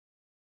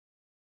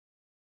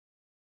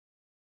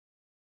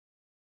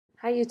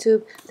Hi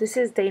YouTube, this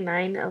is day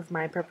 9 of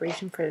my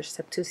preparation for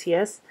Step 2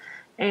 CS,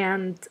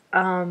 and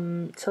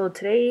so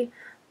today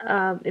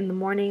in the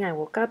morning I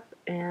woke up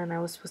and I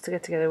was supposed to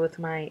get together with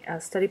my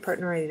study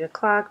partner at 8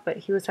 o'clock, but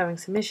he was having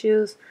some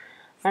issues,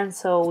 and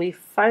so we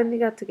finally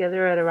got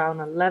together at around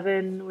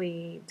 11.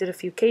 We did a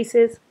few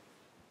cases,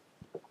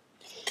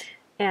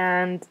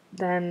 and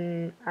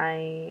then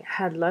I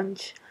had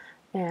lunch,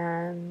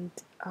 and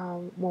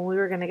when we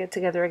were going to get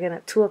together again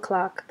at 2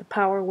 o'clock, the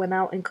power went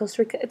out in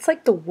Costa Rica. It's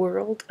like the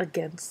world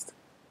against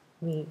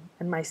me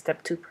and my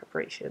step 2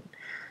 preparation.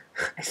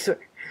 I swear.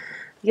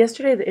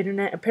 Yesterday, the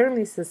internet,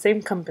 apparently it's the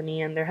same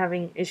company, and they're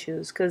having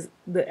issues because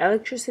the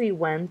electricity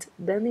went,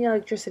 then the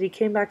electricity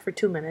came back for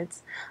 2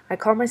 minutes. I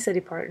called my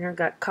study partner,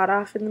 got cut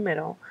off in the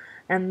middle,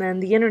 and then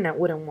the internet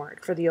wouldn't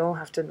work for the whole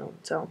afternoon.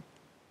 So,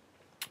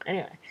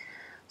 anyway,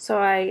 so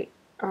I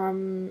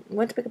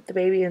went to pick up the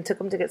baby and took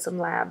him to get some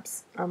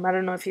labs. I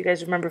don't know if you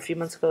guys remember a few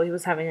months ago, he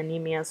was having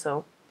anemia,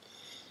 so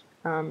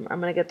I'm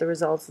going to get the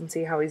results and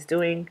see how he's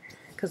doing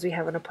because we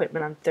have an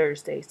appointment on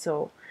Thursday.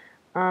 So,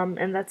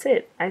 and that's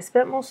it. I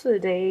spent most of the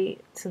day,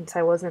 since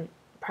I wasn't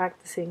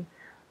practicing,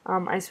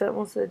 I spent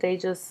most of the day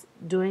just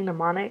doing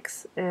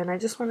mnemonics, and I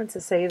just wanted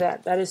to say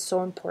that that is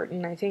so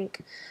important. I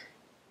think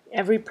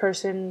every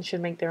person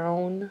should make their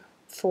own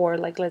for,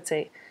 like, let's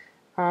say,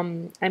 I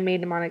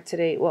made mnemonic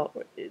today. Well,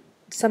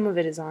 some of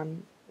it is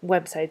on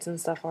websites and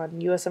stuff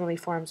on USMLE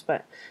forums,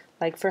 but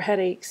like for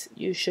headaches,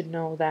 you should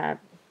know that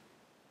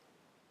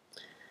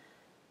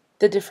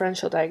the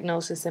differential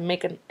diagnosis and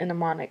make a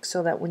mnemonic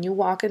so that when you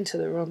walk into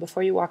the room,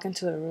 before you walk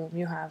into the room,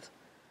 you have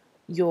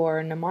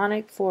your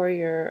mnemonic for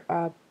your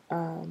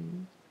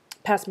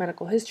past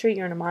medical history,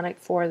 your mnemonic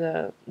for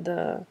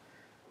the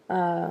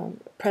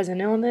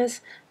present illness,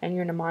 and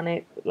your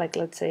mnemonic, like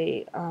let's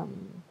say,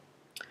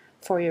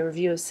 for your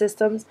review of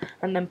systems,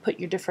 and then put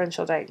your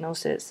differential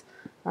diagnosis.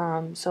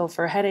 So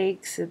for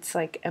headaches, it's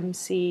like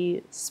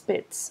MC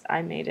Spitz.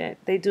 I made it.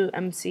 They do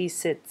MC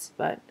Sits,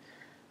 but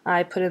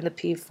I put in the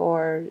P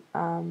for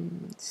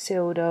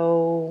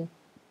pseudo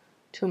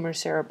tumor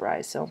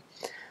cerebri. So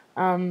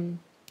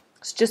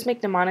just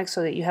make mnemonics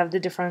so that you have the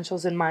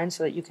differentials in mind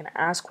so that you can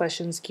ask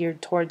questions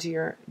geared towards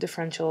your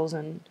differentials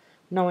and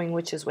knowing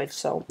which is which.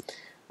 So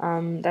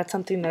that's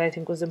something that I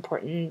think was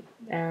important,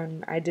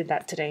 and I did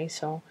that today.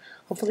 So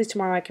hopefully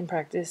tomorrow I can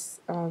practice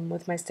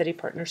with my study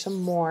partner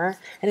some more.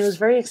 And it was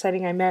very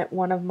exciting. I met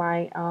one of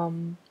my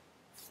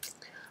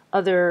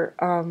other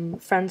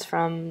friends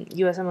from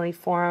USMLE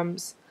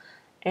forums,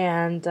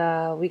 and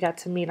we got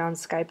to meet on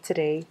Skype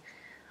today,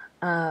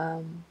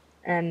 and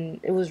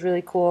it was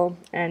really cool.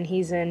 And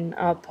he's in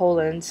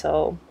Poland,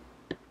 so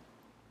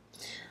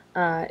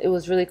it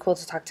was really cool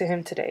to talk to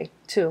him today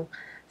too.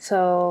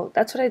 So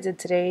that's what I did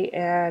today,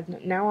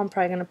 and now I'm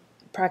probably going to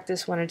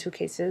practice 1 or 2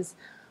 cases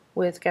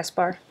with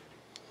Gaspar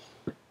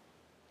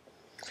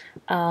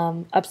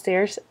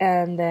upstairs,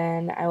 and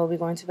then I will be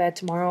going to bed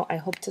tomorrow. I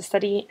hope to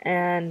study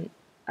and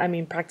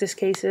practice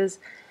cases,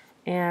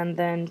 and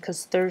then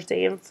because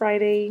Thursday and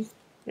Friday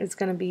it's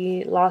going to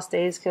be lost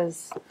days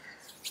because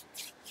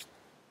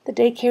the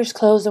daycare's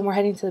closed and we're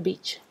heading to the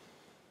beach.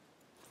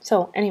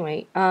 So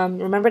anyway,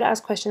 remember to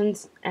ask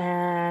questions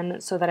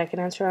and so that I can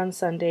answer on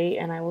Sunday,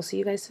 and I will see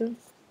you guys soon.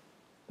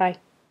 Bye.